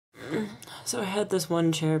So I had this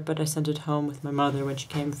one chair, but I sent it home with my mother when she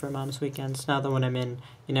came for Mom's weekends. Now the one I'm in,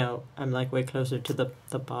 I'm like way closer to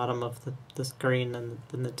the bottom of the screen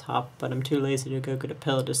than the top, but I'm too lazy to go get a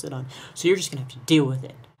pillow to sit on. So you're just gonna have to deal with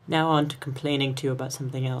it. Now on to complaining to you about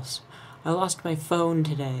something else. I lost my phone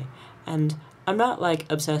today, and I'm not like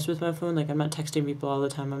obsessed with my phone. Like, I'm not texting people all the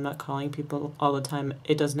time. I'm not calling people all the time.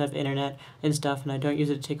 It doesn't have internet and stuff, and I don't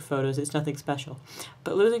use it to take photos. It's nothing special.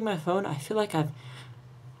 But losing my phone, I feel like I'm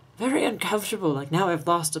very uncomfortable. Like, now I've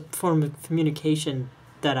lost a form of communication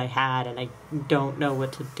that I had, and I don't know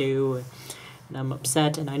what to do, and I'm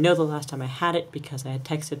upset. And I know the last time I had it because I had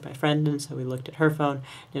texted my friend, and so we looked at her phone,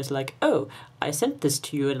 and it was like, oh, I sent this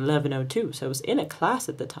to you at 11:02, so I was in a class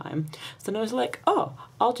at the time. So then I was like, oh,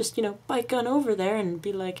 I'll just, bike on over there and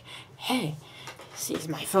be like, hey, see, is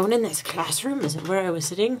my phone in this classroom? Is it where I was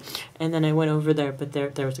sitting? And then I went over there, but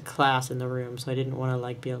there was a class in the room, so I didn't want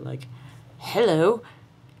to, be like, hello,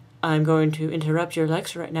 I'm going to interrupt your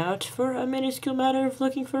lecture right now for a minuscule matter of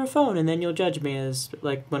looking for a phone, and then you'll judge me as,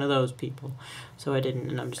 one of those people. So I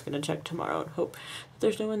didn't, and I'm just going to check tomorrow and hope that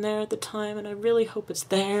there's no one there at the time, and I really hope it's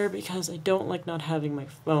there because I don't like not having my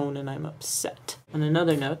phone, and I'm upset. On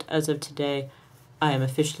another note, as of today, I am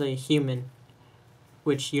officially a human,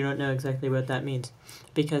 which you don't know exactly what that means.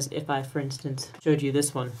 Because if I, for instance, showed you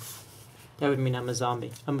this one, that would mean I'm a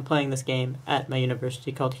zombie. I'm playing this game at my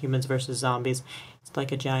university called Humans vs. Zombies. It's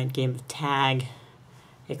like a giant game of tag,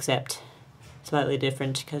 except slightly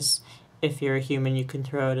different, because if you're a human, you can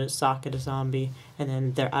throw a sock at a zombie, and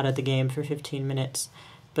then they're out of the game for 15 minutes.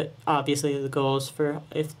 But obviously the goal is for,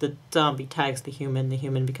 if the zombie tags the human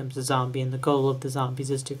becomes a zombie, and the goal of the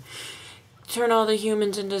zombies is to turn all the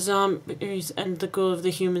humans into zombies, and the goal of the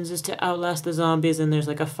humans is to outlast the zombies, and there's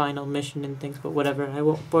a final mission and things, but whatever, I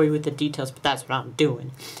won't bore you with the details, but that's what I'm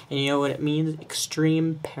doing. And you know what it means?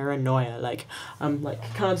 Extreme paranoia. I'm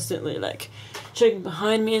constantly checking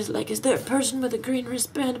behind me, is there a person with a green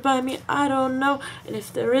wristband by me? I don't know, and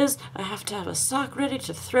if there is, I have to have a sock ready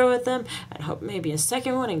to throw at them, and hope maybe a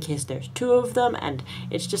second one in case there's two of them, and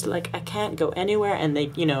it's just I can't go anywhere, and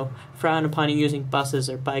they, frown upon you using buses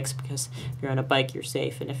or bikes, because if you're on a bike, you're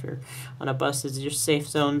safe, and if you're on a bus, it's your safe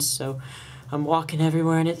zones, so I'm walking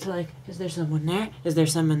everywhere, and it's is there someone there? Is there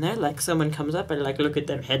someone there? Someone comes up, and look at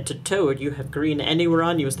them head to toe, and you have green anywhere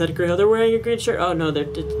on you. Is that a green? Oh, they're wearing a green shirt. Oh, no, they're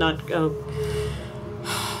not. Oh.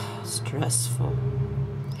 Stressful.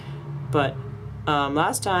 But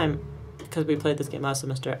last time, because we played this game last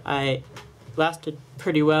semester, I lasted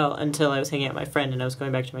pretty well until I was hanging out with my friend, and I was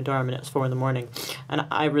going back to my dorm, and it was 4 in the morning, and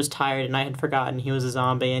I was tired, and I had forgotten he was a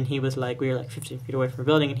zombie, and he was we were 15 feet away from the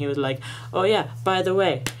building, and he was like, oh yeah, by the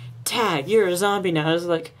way, tag, you're a zombie now. I was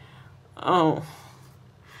like, oh,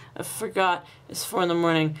 I forgot, it's 4 in the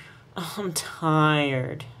morning, I'm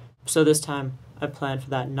tired. So this time, I planned for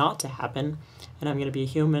that not to happen, and I'm going to be a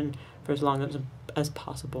human for as long as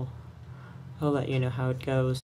possible. I'll let you know how it goes.